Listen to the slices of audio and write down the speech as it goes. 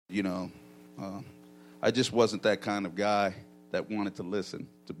You know, I just wasn't that kind of guy that wanted to listen,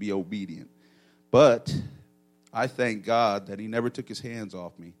 to be obedient. But I thank God that he never took his hands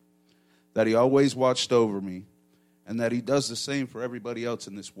off me, that he always watched over me, and that he does the same for everybody else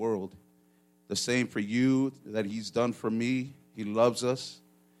in this world. The same for you that he's done for me. He loves us.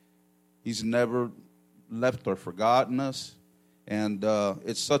 He's never left or forgotten us. And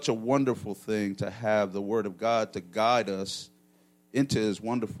it's such a wonderful thing to have the Word of God to guide us into his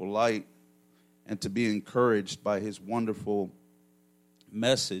wonderful light and to be encouraged by his wonderful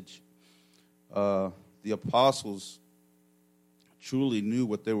message. The apostles truly knew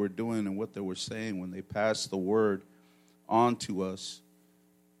what they were doing and what they were saying when they passed the Word on to us.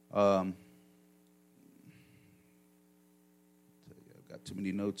 I've got too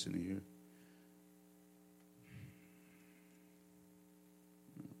many notes in here.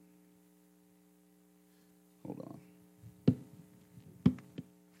 Hold on.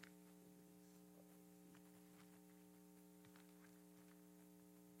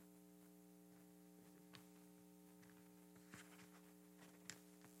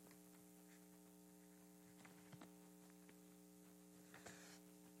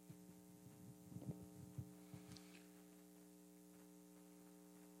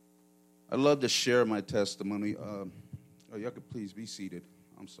 I'd love to share my testimony. Y'all could please be seated.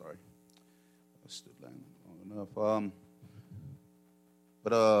 I'm sorry. I stood long enough.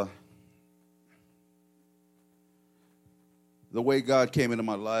 The way God came into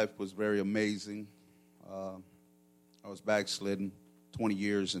my life was very amazing. I was backslidden 20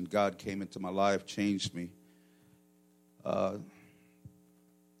 years, and God came into my life, changed me,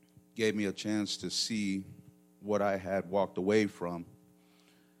 gave me a chance to see what I had walked away from.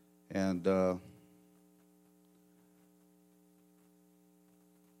 And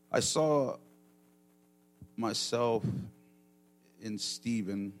I saw myself in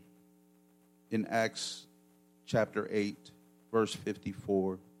Stephen in Acts chapter 8, verse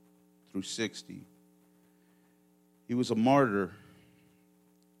 54 through 60. He was a martyr.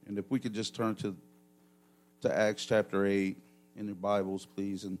 And if we could just turn to Acts chapter 8 in your Bibles,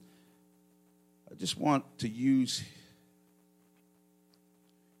 please. And I just want to use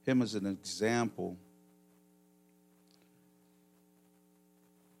him as an example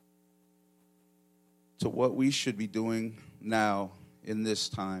to what we should be doing now in this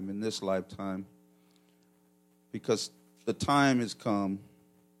time, in this lifetime, because the time has come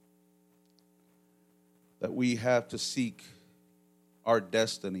that we have to seek our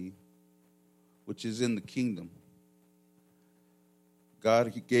destiny, which is in the kingdom.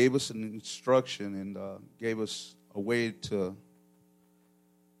 God, he gave us an instruction and gave us a way to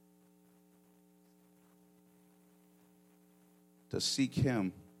seek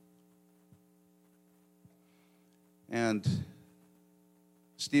him. And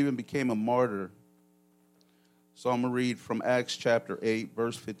Stephen became a martyr. So I'm going to read from Acts chapter 8,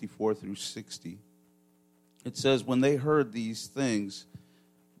 verse 54 through 60. It says, when they heard these things,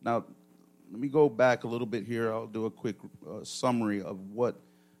 now let me go back a little bit here. I'll do a quick summary of what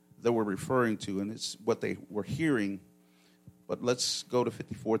they were referring to, and it's what they were hearing. But let's go to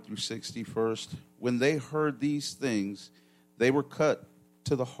 54 through 60 first. When they heard these things, they were cut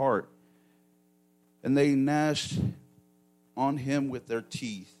to the heart, and they gnashed on him with their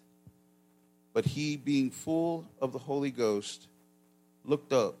teeth. But he, being full of the Holy Ghost,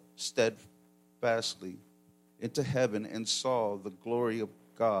 looked up steadfastly into heaven and saw the glory of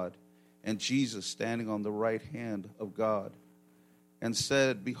God and Jesus standing on the right hand of God, and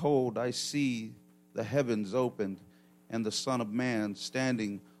said, behold, I see the heavens opened and the Son of Man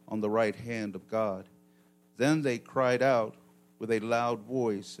standing on the right hand of God. Then they cried out with a loud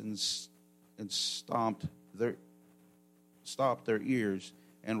voice and stopped their ears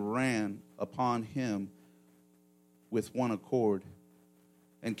and ran upon him with one accord,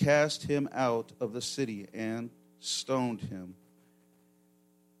 and cast him out of the city and stoned him.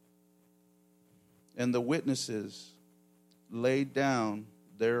 And the witnesses laid down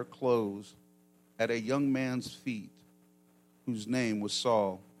their clothes at a young man's feet, whose name was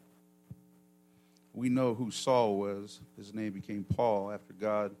Saul. We know who Saul was. His name became Paul after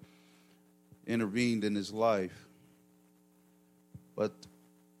God intervened in his life. But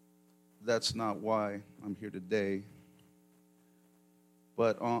that's not why I'm here today.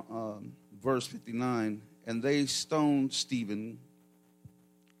 But on verse 59, and they stoned Stephen,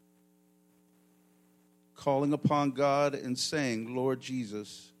 calling upon God and saying, Lord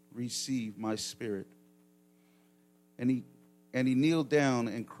Jesus, receive my spirit. And he kneeled down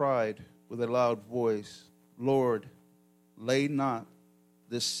and cried with a loud voice, Lord, lay not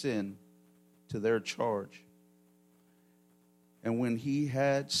this sin to their charge. And when he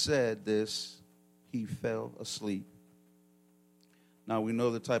had said this, he fell asleep. Now we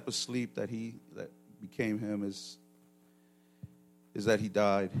know the type of sleep that became him is that he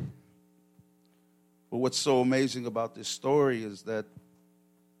died. But what's so amazing about this story is that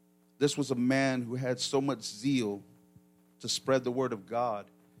this was a man who had so much zeal to spread the word of God.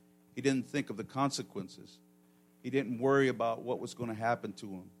 He didn't think of the consequences. He didn't worry about what was going to happen to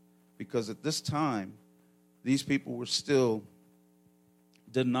him. Because at this time, these people were still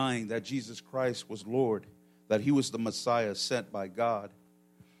denying that Jesus Christ was Lord, that he was the Messiah sent by God,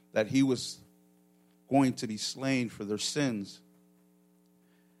 that he was going to be slain for their sins.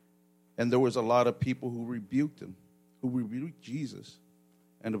 And there was a lot of people who rebuked him, who rebuked Jesus,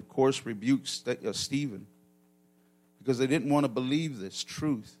 and of course rebuked Stephen, because they didn't want to believe this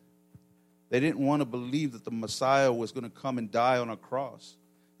truth. They didn't want to believe that the Messiah was going to come and die on a cross,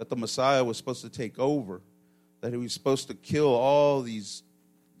 that the Messiah was supposed to take over, that he was supposed to kill all these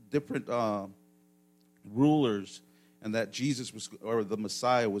different rulers, and that Jesus was, or the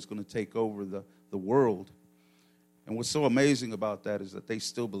Messiah was going to take over the world. And what's so amazing about that is that they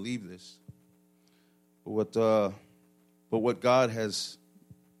still believe this. But what God has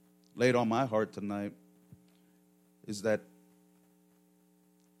laid on my heart tonight is that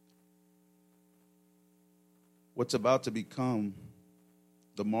what's about to become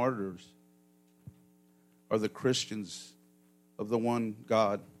the martyrs are the Christians of the one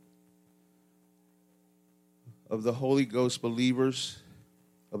God, of the Holy Ghost believers,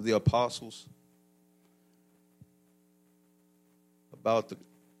 of the apostles, about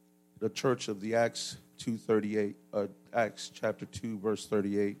the church of the Acts chapter 2, verse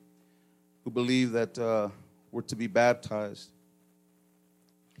 38, who believe that we're to be baptized,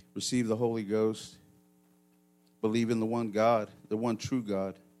 receive the Holy Ghost, believe in the one God, the one true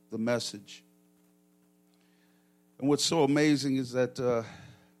God, the message. And what's so amazing is that the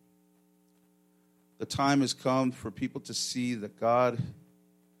time has come for people to see that God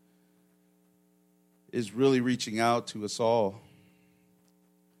is really reaching out to us all.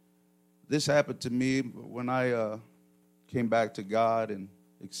 This happened to me when I came back to God and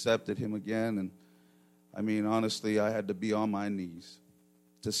accepted him again. And I mean, honestly, I had to be on my knees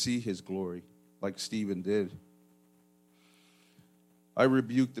to see his glory like Stephen did. I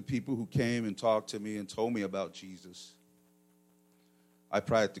rebuked the people who came and talked to me and told me about Jesus. I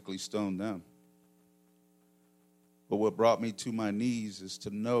practically stoned them. But what brought me to my knees is to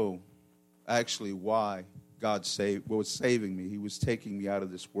know actually why God was saving me. He was taking me out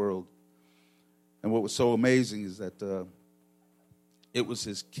of this world. And what was so amazing is that it was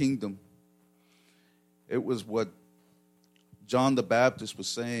his kingdom. It was what John the Baptist was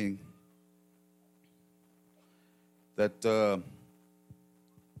saying, that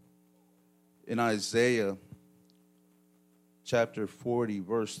in Isaiah chapter 40,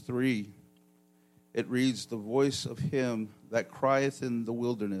 verse 3, it reads, "The voice of him that crieth in the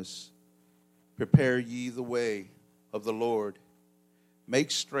wilderness, prepare ye the way of the Lord.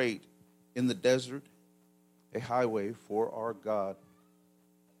 Make straight in the desert a highway for our God."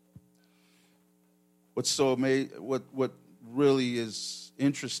 What's so amazing, what really is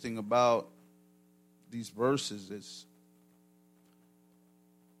interesting about these verses is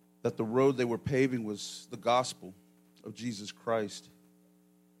that the road they were paving was the gospel of Jesus Christ,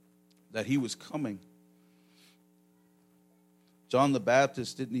 that he was coming. John the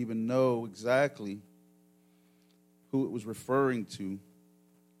Baptist didn't even know exactly who it was referring to.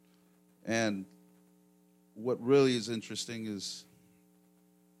 And what really is interesting is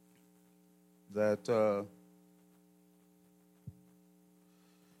that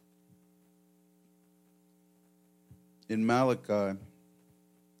in Malachi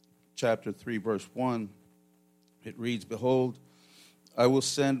chapter 3, verse 1, it reads, "Behold, I will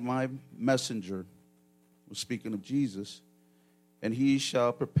send my messenger," we're speaking of Jesus, "and he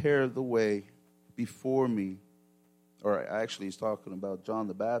shall prepare the way before me." Or actually, he's talking about John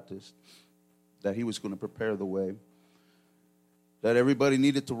the Baptist, that he was going to prepare the way, that everybody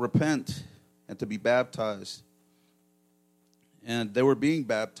needed to repent and to be baptized. And they were being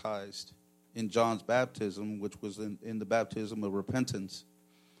baptized in John's baptism, which was in the baptism of repentance.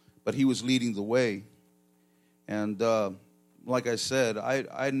 But he was leading the way. And like I said,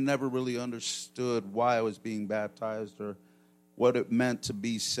 I never really understood why I was being baptized or what it meant to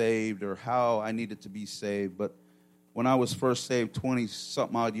be saved or how I needed to be saved. But when I was first saved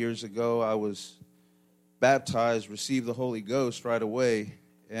 20-something odd years ago, I was baptized, received the Holy Ghost right away,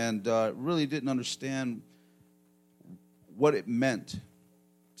 and really didn't understand what it meant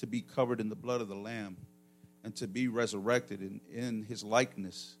to be covered in the blood of the Lamb and to be resurrected in his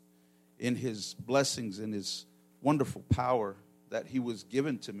likeness, in his blessings, in his wonderful power that he was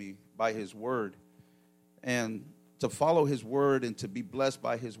given to me by his word. And to follow his word and to be blessed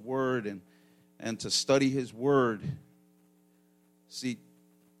by his word and to study his word. See,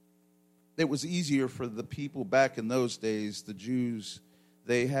 it was easier for the people back in those days, the Jews.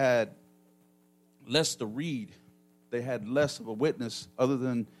 They had less to read. They had less of a witness other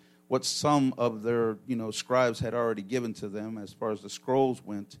than what some of their, scribes had already given to them as far as the scrolls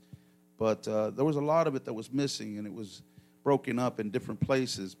went. But there was a lot of it that was missing, and it was broken up in different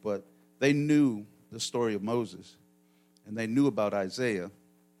places. But they knew the story of Moses, and they knew about Isaiah.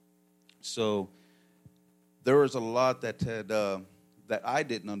 So there was a lot that that I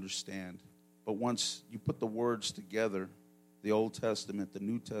didn't understand. But once you put the words together, the Old Testament, the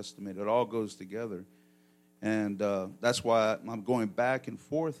New Testament, it all goes together. And that's why I'm going back and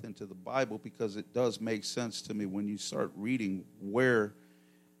forth into the Bible, because it does make sense to me when you start reading where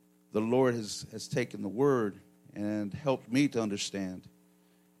the Lord has taken the word and helped me to understand.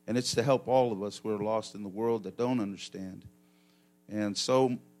 And it's to help all of us who are lost in the world that don't understand. And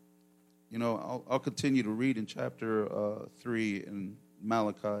so, I'll continue to read in chapter 3 in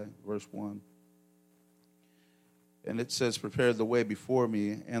Malachi, verse 1. And it says, "Prepare the way before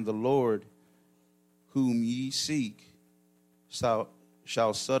me, and the Lord whom ye seek shall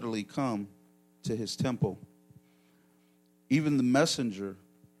suddenly come to his temple. Even the messenger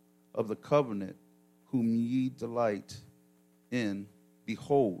of the covenant whom ye delight in,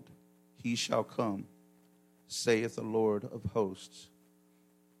 behold, he shall come, saith the Lord of hosts."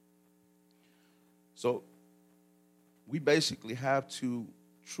 So we basically have to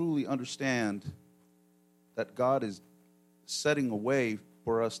truly understand that God is setting a way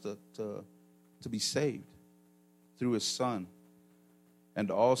for us to be saved through his son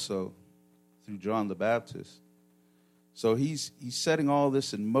and also through John the Baptist. So he's setting all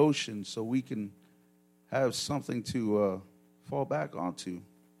this in motion so we can have something to fall back onto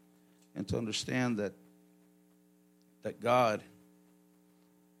and to understand that God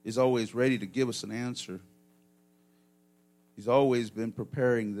is always ready to give us an answer. He's always been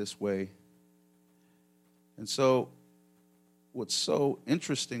preparing this way. And so what's so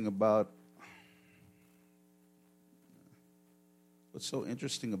interesting about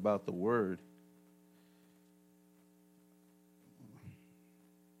the word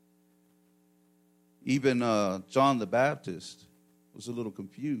even John the Baptist was a little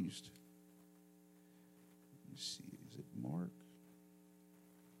confused. Let me see, is it Mark?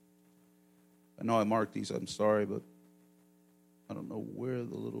 I know I marked these, I'm sorry, but I don't know where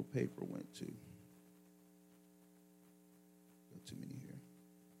the little paper went to. Got too many here.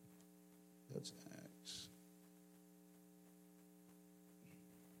 That's Acts.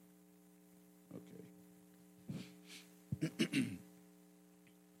 Okay.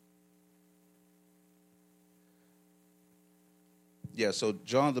 Yeah, so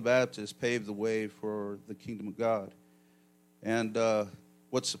John the Baptist paved the way for the kingdom of God. And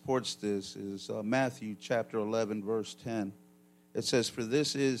what supports this is Matthew chapter 11, verse 10. It says, "For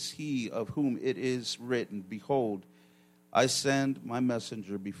this is he of whom it is written, Behold, I send my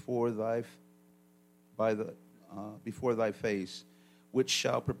messenger before thy face, which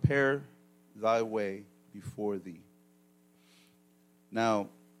shall prepare thy way before thee." Now,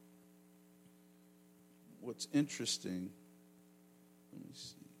 what's interesting, let me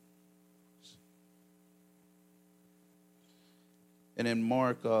see. And in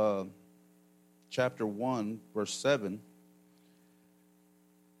Mark chapter 1, verse 7,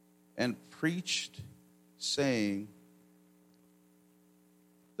 "And preached, saying,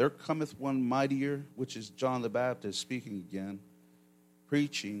 There cometh one mightier," which is John the Baptist speaking again,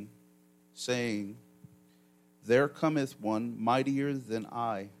 preaching, saying, "There cometh one mightier than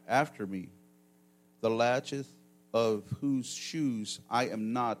I after me, the latcheth of whose shoes I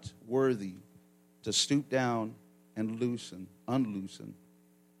am not worthy to stoop down and unloosen."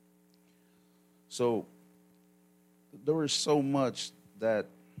 So there is so much that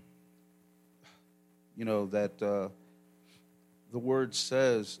the word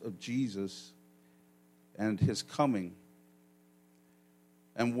says of Jesus and his coming.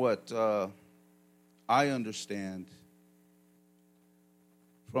 And what I understand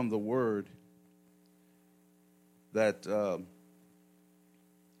from the word, that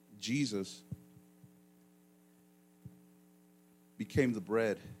Jesus became the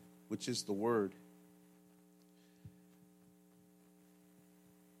bread, which is the word.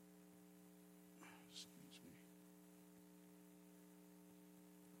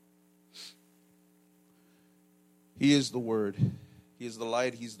 He is the word. He is the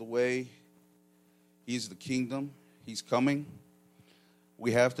light. He's the way. He's the kingdom. He's coming.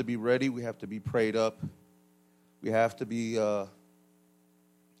 We have to be ready. We have to be prayed up. We have to be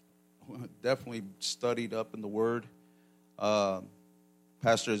definitely studied up in the Word.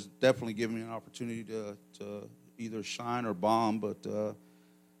 Pastor has definitely given me an opportunity to either shine or bomb, but,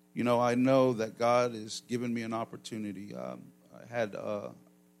 I know that God has given me an opportunity. I had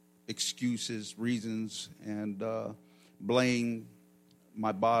excuses, reasons, and blame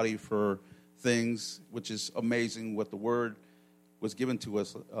my body for things, which is amazing what the Word was given to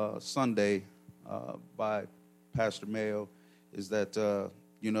us Sunday by Pastor Mayo, is that,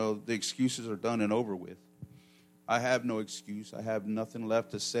 the excuses are done and over with. I have no excuse. I have nothing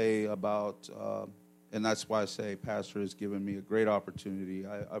left to say about, and that's why I say Pastor has given me a great opportunity.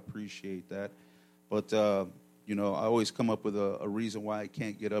 I appreciate that. But, I always come up with a reason why I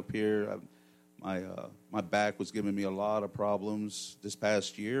can't get up here. My back was giving me a lot of problems this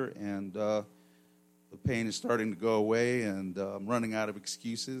past year, and the pain is starting to go away, and I'm running out of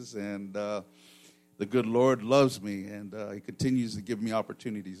excuses, and the good Lord loves me, and He continues to give me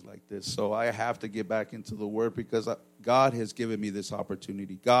opportunities like this. So I have to get back into the Word because God has given me this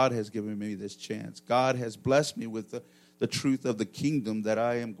opportunity. God has given me this chance. God has blessed me with the truth of the kingdom that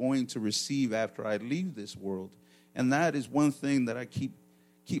I am going to receive after I leave this world. And that is one thing that I keep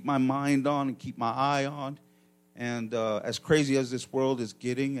my mind on and keep my eye on. And as crazy as this world is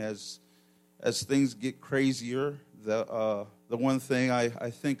getting, as things get crazier, the one thing I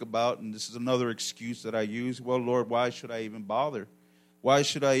think about, and this is another excuse that I use, well, Lord, why should I even bother? Why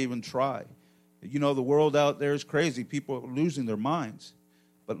should I even try? The world out there is crazy. People are losing their minds.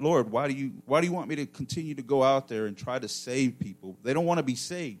 But Lord, why do you want me to continue to go out there and try to save people? They don't want to be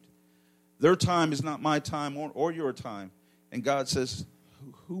saved. Their time is not my time or your time. And God says,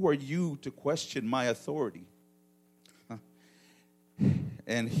 who are you to question my authority?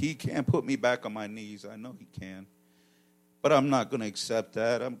 And He can put me back on my knees. I know He can. But I'm not going to accept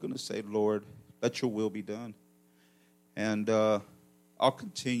that. I'm going to say, Lord, let your will be done. And I'll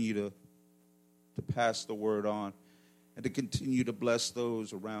continue to pass the word on and to continue to bless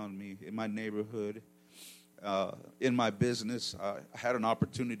those around me in my neighborhood, in my business. I had an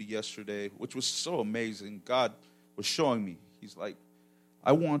opportunity yesterday, which was so amazing. God was showing me. He's like,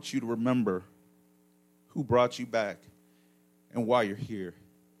 I want you to remember who brought you back and why you're here.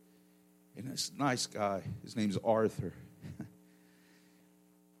 And this nice guy, his name's Arthur.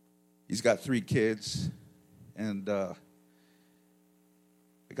 He's got 3 kids, and I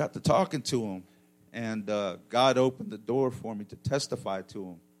got to talking to him, and God opened the door for me to testify to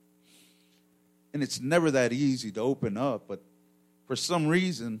him. And it's never that easy to open up, but for some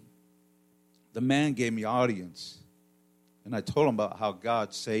reason, the man gave me audience. And I told him about how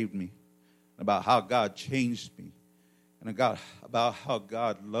God saved me, about how God changed me, and about how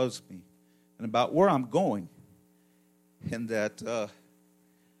God loves me, and about where I'm going. And that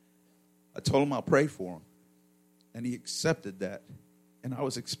I told him I'll pray for him. And he accepted that. And I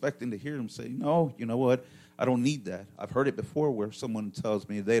was expecting to hear him say, no, you know what? I don't need that. I've heard it before where someone tells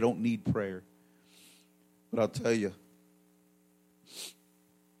me they don't need prayer. But I'll tell you,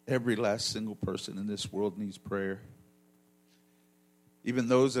 every last single person in this world needs prayer. Even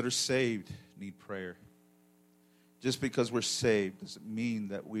those that are saved need prayer. Just because we're saved doesn't mean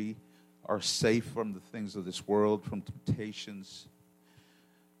that we are safe from the things of this world, from temptations,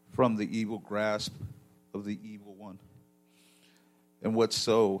 from the evil grasp of the evil one. And what's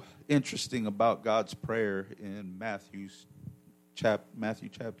so interesting about God's prayer in Matthew chapter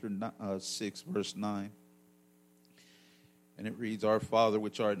 6, verse 9, and it reads, Our Father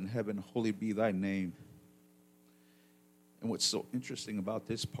which art in heaven, holy be thy name. And what's so interesting about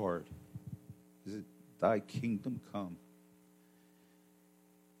this part is that thy kingdom come.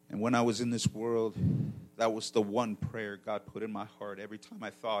 And when I was in this world, that was the one prayer God put in my heart every time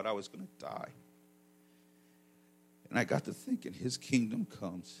I thought I was going to die. And I got to thinking, His kingdom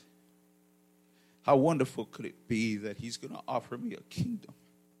comes. How wonderful could it be that He's going to offer me a kingdom?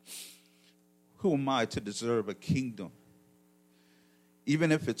 Who am I to deserve a kingdom?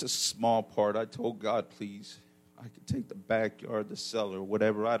 Even if it's a small part, I told God, please, I could take the backyard, the cellar,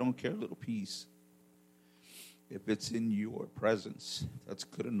 whatever. I don't care, a little piece. If it's in your presence, that's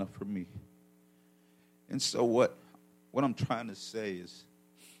good enough for me. And so what I'm trying to say is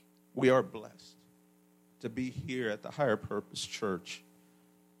we are blessed to be here at the Higher Purpose Church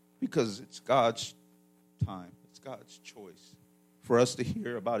because it's God's time. It's God's choice for us to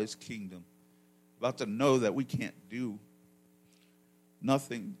hear about His kingdom, about to know that we can't do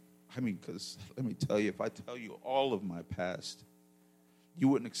nothing. Because let me tell you, if I tell you all of my past, you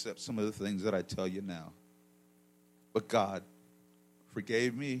wouldn't accept some of the things that I tell you now. But God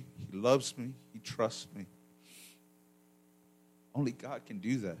forgave me. He loves me. He trusts me. Only God can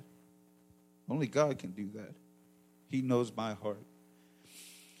do that. Only God can do that. He knows my heart.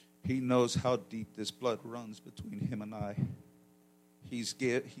 He knows how deep this blood runs between him and I. He's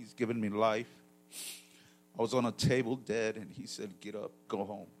given me life. I was on a table dead, and he said, get up, go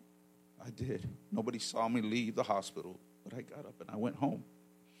home. I did. Nobody saw me leave the hospital, but I got up and I went home.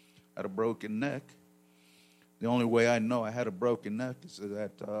 I had a broken neck. The only way I know I had a broken neck is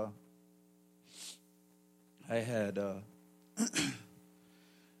that I had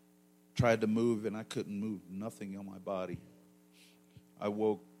tried to move, and I couldn't move nothing on my body. I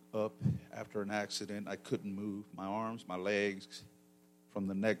woke up after an accident. I couldn't move. My arms, my legs, from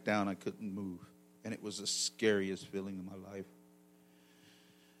the neck down, I couldn't move. And it was the scariest feeling in my life.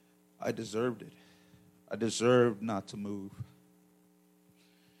 I deserved it. I deserved not to move.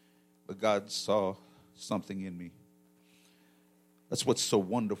 But God saw something in me. That's what's so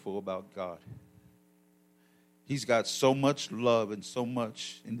wonderful about God. He's got so much love and so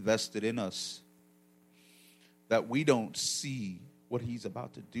much invested in us that we don't see what he's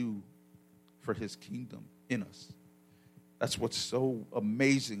about to do for his kingdom in us. That's what's so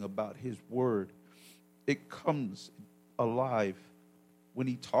amazing about his word. It comes alive when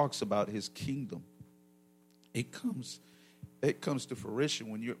he talks about his kingdom. It comes to fruition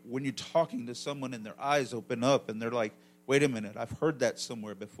when you're talking to someone and their eyes open up and they're like, wait a minute, I've heard that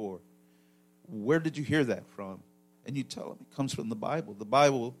somewhere before. Where did you hear that from? And you tell them it comes from the Bible. The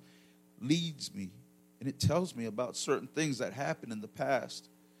Bible leads me, and it tells me about certain things that happened in the past,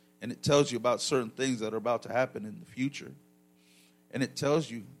 and it tells you about certain things that are about to happen in the future. And it tells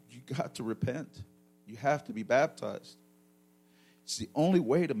you got to repent. You have to be baptized. It's the only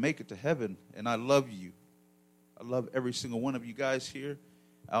way to make it to heaven, and I love you. I love every single one of you guys here,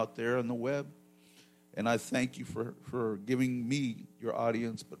 out there on the web. And I thank you for giving me your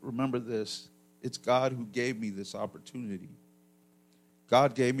audience. But remember this, it's God who gave me this opportunity.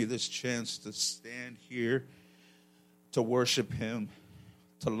 God gave me this chance to stand here, to worship him,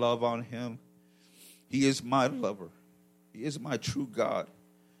 to love on him. He is my lover. He is my true God.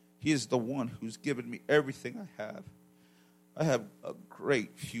 He is the one who's given me everything I have. I have a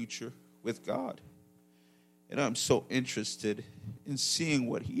great future with God. And I'm so interested in seeing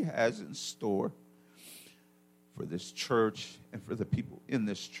what he has in store for this church and for the people in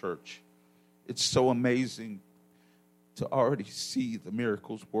this church. It's so amazing to already see the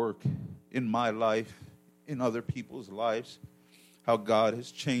miracles work in my life, in other people's lives, how God has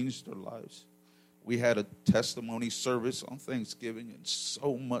changed their lives. We had a testimony service on Thanksgiving, and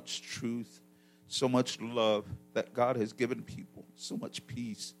so much truth, so much love that God has given people, so much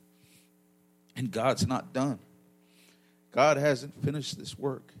peace. And God's not done. God hasn't finished this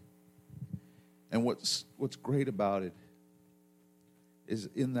work. And what's great about it is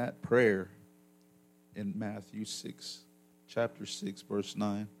in that prayer in Matthew 6, chapter 6, verse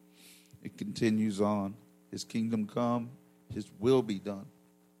 9, it continues on. His kingdom come, his will be done.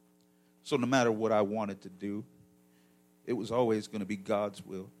 So no matter what I wanted to do, it was always going to be God's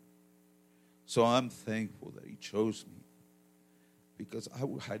will. So I'm thankful that he chose me, because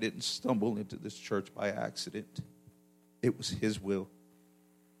I didn't stumble into this church by accident. It was his will.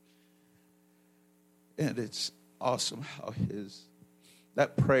 And it's awesome how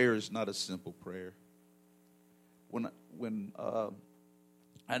that prayer is not a simple prayer. When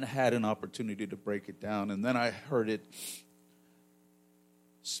I had an opportunity to break it down, and then I heard it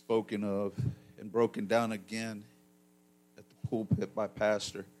spoken of and broken down again at the pulpit by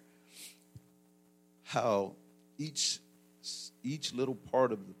pastor, how each little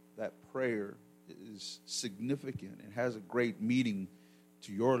part of that prayer is significant. It has a great meaning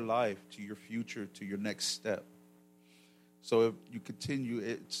to your life, to your future, to your next step. So if you continue,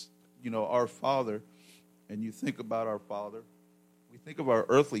 it's, our Father, and you think about our Father. We think of our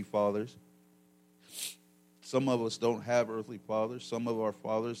earthly fathers. Some of us don't have earthly fathers. Some of our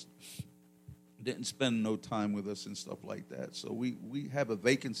fathers didn't spend no time with us and stuff like that. So we have a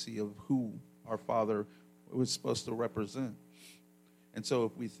vacancy of who our Father was supposed to represent. And so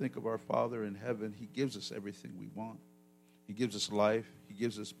if we think of our Father in heaven, he gives us everything we want. He gives us life. He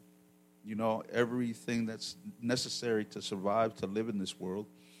gives us, everything that's necessary to survive, to live in this world.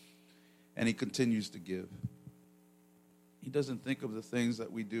 And he continues to give. He doesn't think of the things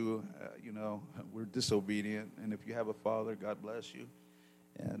that we do. We're disobedient. And if you have a father, God bless you.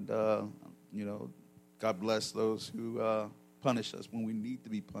 And, God bless those who punish us when we need to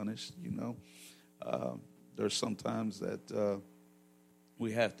be punished, There's sometimes that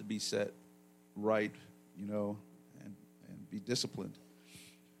we have to be set right, and be disciplined.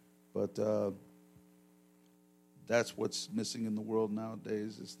 But that's what's missing in the world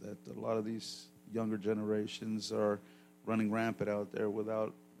nowadays, is that a lot of these younger generations are running rampant out there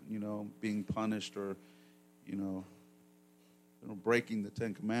without, being punished or, breaking the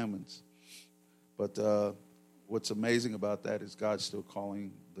Ten Commandments. But what's amazing about that is God's still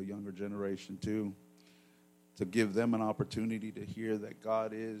calling the younger generation too, to give them an opportunity to hear that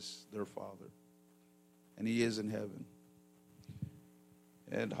God is their Father, and He is in heaven.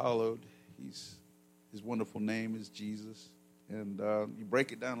 And hallowed, His wonderful name is Jesus. And you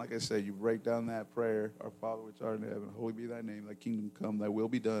break it down, like I said, you break down that prayer, our Father which art in heaven, holy be thy name, thy kingdom come, thy will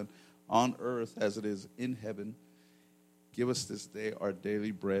be done on earth as it is in heaven. Give us this day our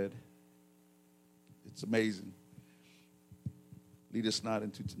daily bread. It's amazing. Lead us not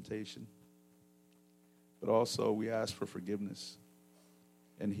into temptation. But also we ask for forgiveness.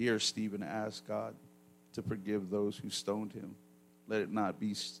 And here Stephen asked God to forgive those who stoned him. Let it not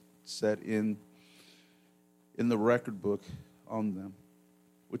be set in the record book on them,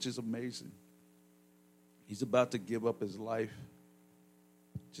 which is amazing. He's about to give up his life,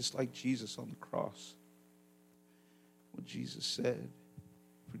 just like Jesus on the cross. What Jesus said,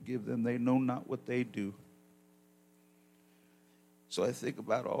 forgive them, they know not what they do. So I think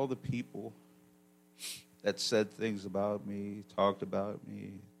about all the people that said things about me, talked about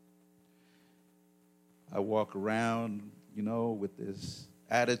me. I walk around, with this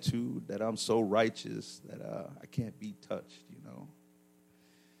attitude that I'm so righteous that I can't be touched,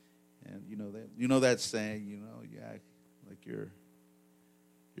 And that saying, you act like your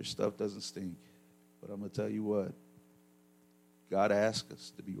stuff doesn't stink. But I'm going to tell you what, God asks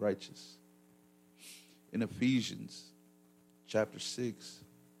us to be righteous. In Ephesians chapter 6,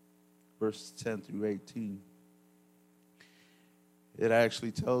 verses 10 through 18, it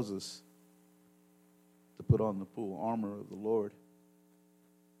actually tells us to put on the full armor of the Lord.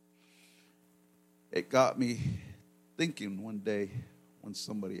 It got me thinking one day when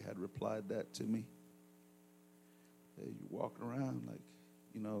somebody had replied that to me. Hey, you walking around like,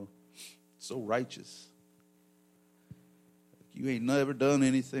 so righteous. Like you ain't never done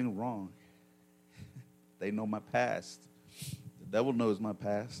anything wrong. They know my past. The devil knows my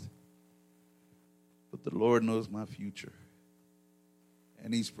past. But the Lord knows my future.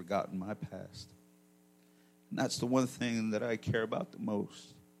 And He's forgotten my past. And that's the one thing that I care about the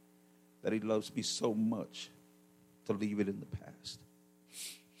most. That He loves me so much to leave it in the past.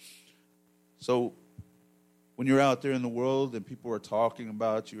 So when you're out there in the world and people are talking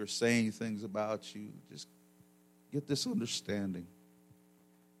about you or saying things about you, just get this understanding.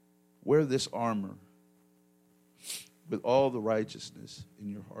 Wear this armor with all the righteousness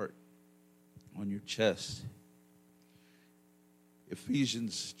in your heart, on your chest.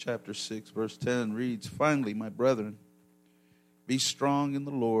 Ephesians chapter 6, verse 10 reads, finally, my brethren, be strong in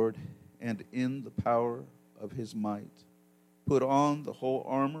the Lord and in the power of His might. Put on the whole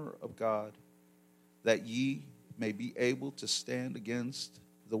armor of God, that ye may be able to stand against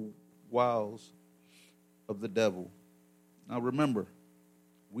the wiles of the devil. Now remember,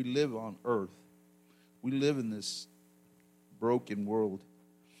 we live on earth. We live in this broken world.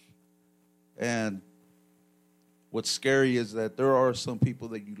 And what's scary is that there are some people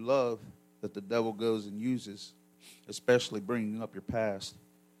that you love that the devil goes and uses, especially bringing up your past,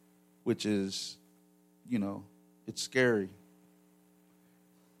 which is, it's scary.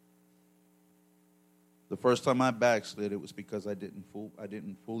 The first time I backslid, it was because I didn't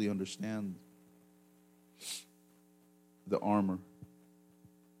fully understand the armor.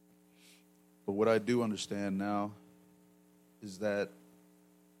 But what I do understand now is that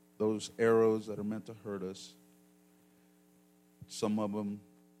those arrows that are meant to hurt us, some of them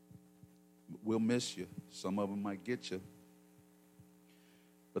will miss you. Some of them might get you.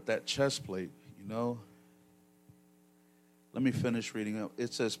 But that chest plate, let me finish reading up.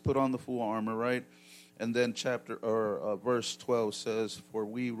 It says, put on the full armor, right? And then verse 12 says, for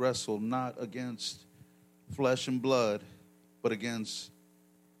we wrestle not against flesh and blood, but against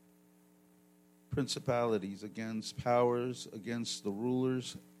principalities, against powers, against the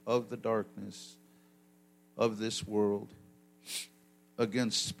rulers of the darkness of this world,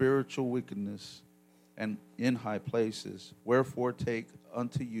 against spiritual wickedness and in high places. Wherefore take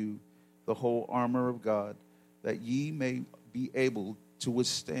unto you the whole armor of God, that ye may be able to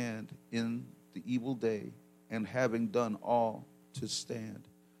withstand in the evil day, and having done all, to stand.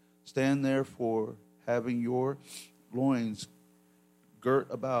 Stand therefore, having your loins girt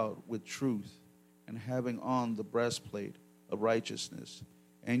about with truth, and having on the breastplate of righteousness,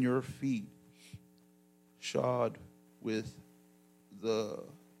 and your feet shod with the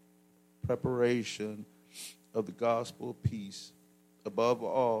preparation of the gospel of peace. Above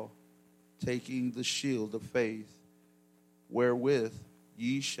all, taking the shield of faith, wherewith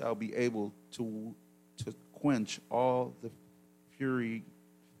ye shall be able to quench all the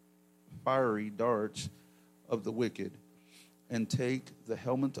fiery darts of the wicked, and take the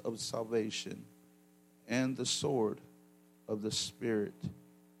helmet of salvation and the sword of the Spirit,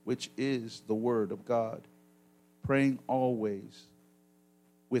 which is the word of God, praying always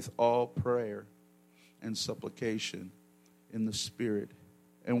with all prayer and supplication in the Spirit,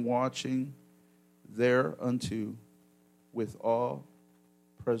 and watching thereunto with all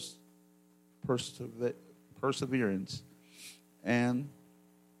perseverance and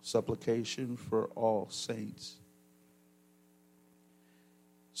supplication for all saints.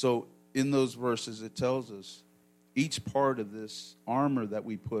 So in those verses, it tells us each part of this armor that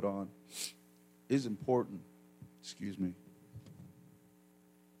we put on is important. Excuse me.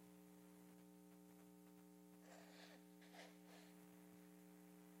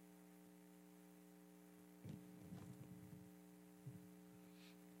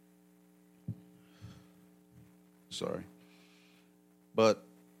 Sorry. But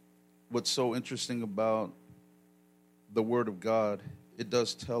what's so interesting about the Word of God, it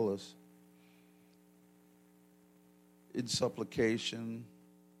does tell us in supplication,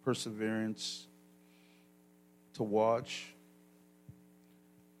 perseverance, to watch,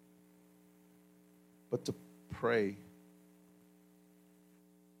 but to pray.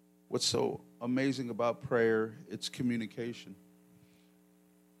 What's so amazing about prayer, it's communication.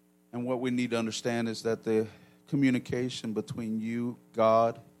 And what we need to understand is that the communication between you,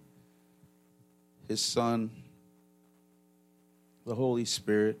 God, His Son, the Holy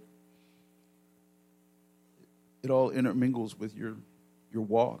Spirit, it all intermingles with your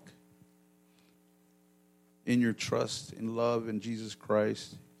walk, in your trust, in love in Jesus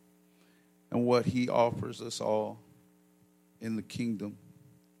Christ, and what He offers us all in the kingdom.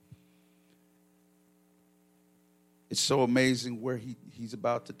 It's so amazing where He's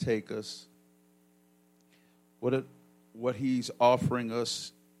about to take us, what He's offering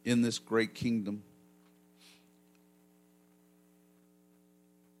us in this great kingdom.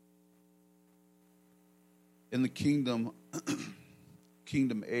 In the kingdom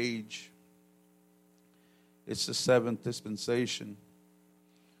age, it's the seventh dispensation.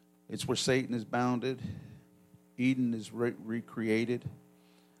 It's where Satan is bounded, Eden is recreated,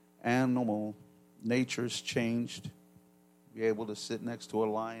 animal nature is changed. Be able to sit next to a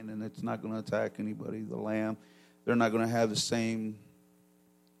lion and it's not going to attack anybody. The lamb, they're not going to have the same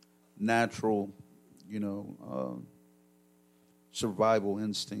natural, survival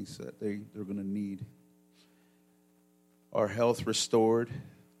instincts that they're going to need. Our health restored,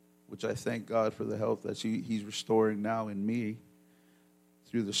 which I thank God for the health that He's restoring now in me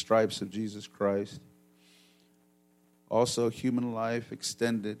through the stripes of Jesus Christ. Also, human life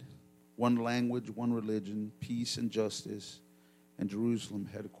extended, one language, one religion, peace and justice, and Jerusalem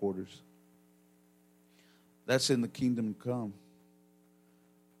headquarters. That's in the kingdom to come.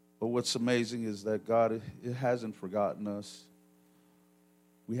 But what's amazing is that God, it hasn't forgotten us.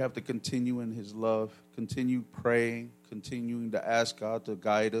 We have to continue in His love, continue praying, continuing to ask God to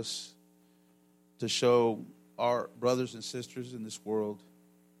guide us, to show our brothers and sisters in this world.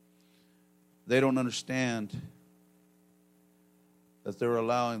 They don't understand that they're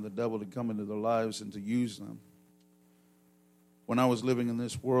allowing the devil to come into their lives and to use them. When I was living in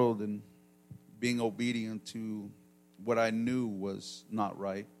this world and being obedient to what I knew was not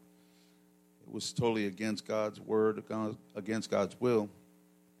right, it was totally against God's word, against God's will.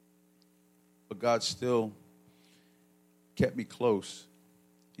 But God still kept me close.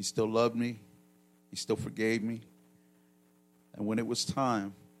 He still loved me. He still forgave me. And when it was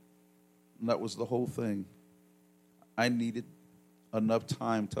time, and that was the whole thing, I needed enough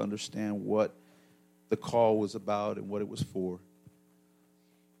time to understand what the call was about and what it was for.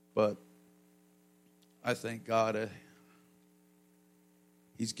 But I thank God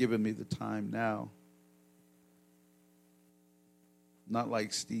He's given me the time now. Not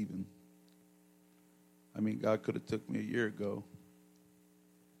like Stephen. I mean, God could have took me a year ago,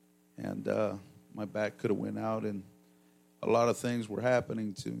 and my back could have went out, and a lot of things were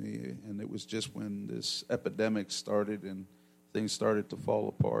happening to me, and it was just when this epidemic started and things started to fall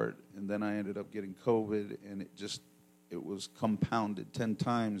apart, and then I ended up getting COVID, and it was compounded 10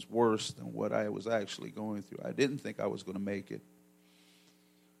 times worse than what I was actually going through. I didn't think I was going to make it,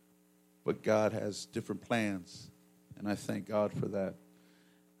 but God has different plans, and I thank God for that.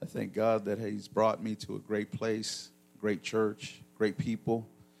 I thank God that He's brought me to a great place, great church, great people.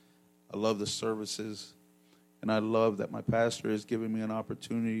 I love the services, and I love that my pastor has given me an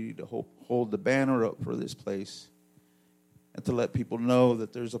opportunity to hold the banner up for this place and to let people know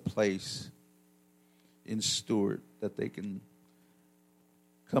that there's a place in Stewart that they can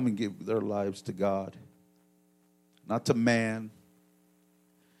come and give their lives to God, not to man,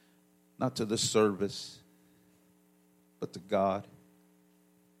 not to the service, but to God.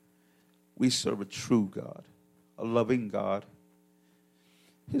 We serve a true God, a loving God.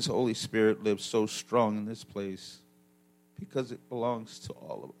 His Holy Spirit lives so strong in this place because it belongs to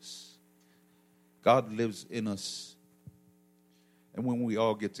all of us. God lives in us. And when we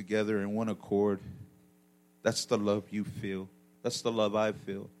all get together in one accord, that's the love you feel. That's the love I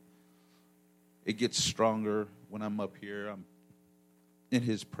feel. It gets stronger when I'm up here. I'm in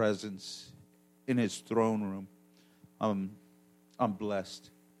his presence, in his throne room. I'm blessed.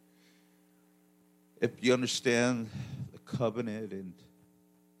 If you understand the covenant and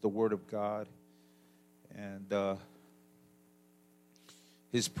the Word of God and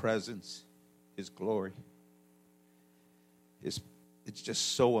his presence, his glory, it's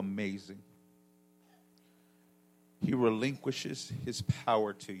just so amazing. He relinquishes his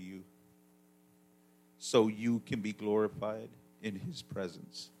power to you so you can be glorified in his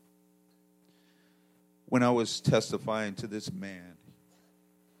presence. When I was testifying to this man,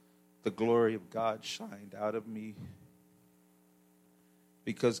 the glory of God shined out of me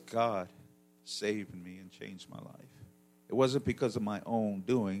because God saved me and changed my life. It wasn't because of my own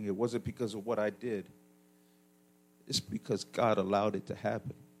doing. It wasn't because of what I did. It's because God allowed it to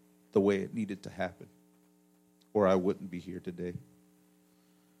happen the way it needed to happen, or I wouldn't be here today.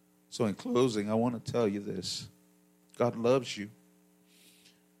 So in closing, I want to tell you this. God loves you.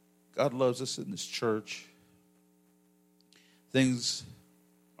 God loves us in this church. Things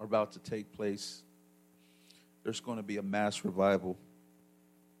are about to take place. There's going to be a mass revival.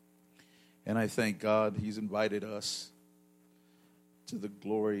 And I thank God he's invited us to the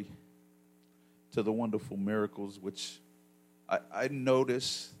glory, to the wonderful miracles, which I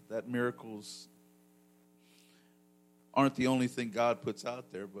notice that miracles aren't the only thing God puts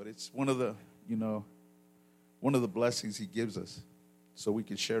out there, but it's one of the blessings he gives us so we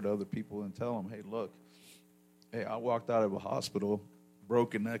can share to other people and tell them, hey, look, I walked out of a hospital,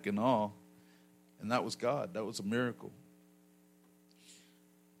 broken neck and all, and that was God. That was a miracle.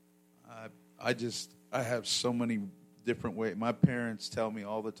 I have so many different ways. My parents tell me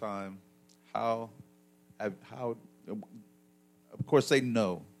all the time how, of course they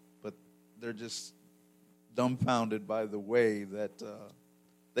know, but they're just dumbfounded by the way that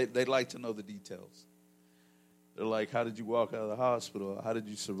they like to know the details. They're like, how did you walk out of the hospital? How did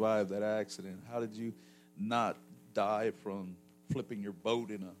you survive that accident? How did you not die from flipping your boat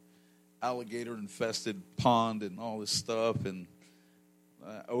in a alligator-infested pond and all this stuff, and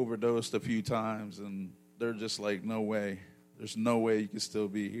overdosed a few times? And they're just like, no way. There's no way you can still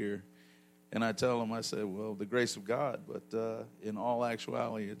be here. And I tell them, I say, well, the grace of God, but in all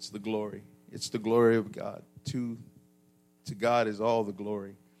actuality, it's the glory. It's the glory of God. To God is all the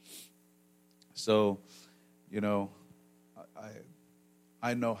glory. So,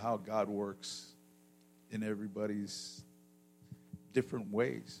 I know how God works in everybody's different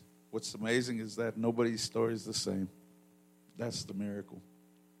ways. What's amazing is that nobody's story is the same. That's the miracle.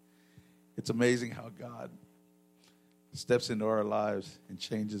 It's amazing how God steps into our lives and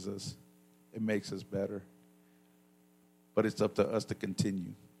changes us. It makes us better. But it's up to us to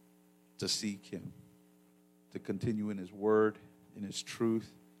continue to seek him, to continue in his word, in his truth,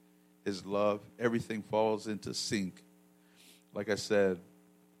 his love. Everything falls into sync. Like I said,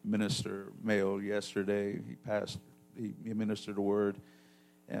 Minister Mayo yesterday, he ministered the word,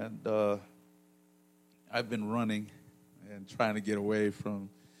 and I've been running and trying to get away from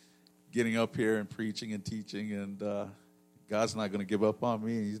getting up here and preaching and teaching, and God's not going to give up on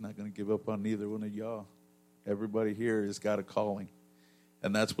me. He's not going to give up on neither one of y'all. Everybody here has got a calling,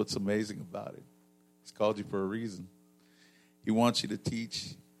 and that's what's amazing about it. He's called you for a reason. He wants you to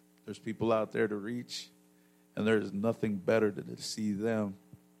teach. There's people out there to reach, and there's nothing better than to see them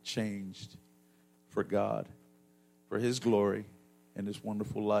changed for God, for his glory and his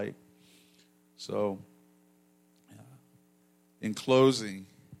wonderful light. So, in closing,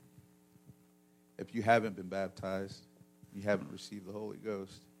 if you haven't been baptized, you haven't received the Holy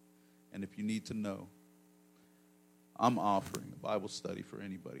Ghost, and if you need to know, I'm offering a Bible study for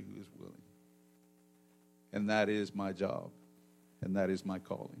anybody who is willing. And that is my job, and that is my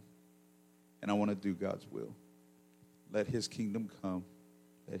calling. And I want to do God's will. Let his kingdom come,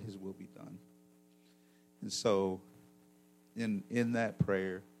 let his will be done. And so, in that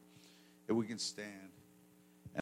prayer, if we can stand.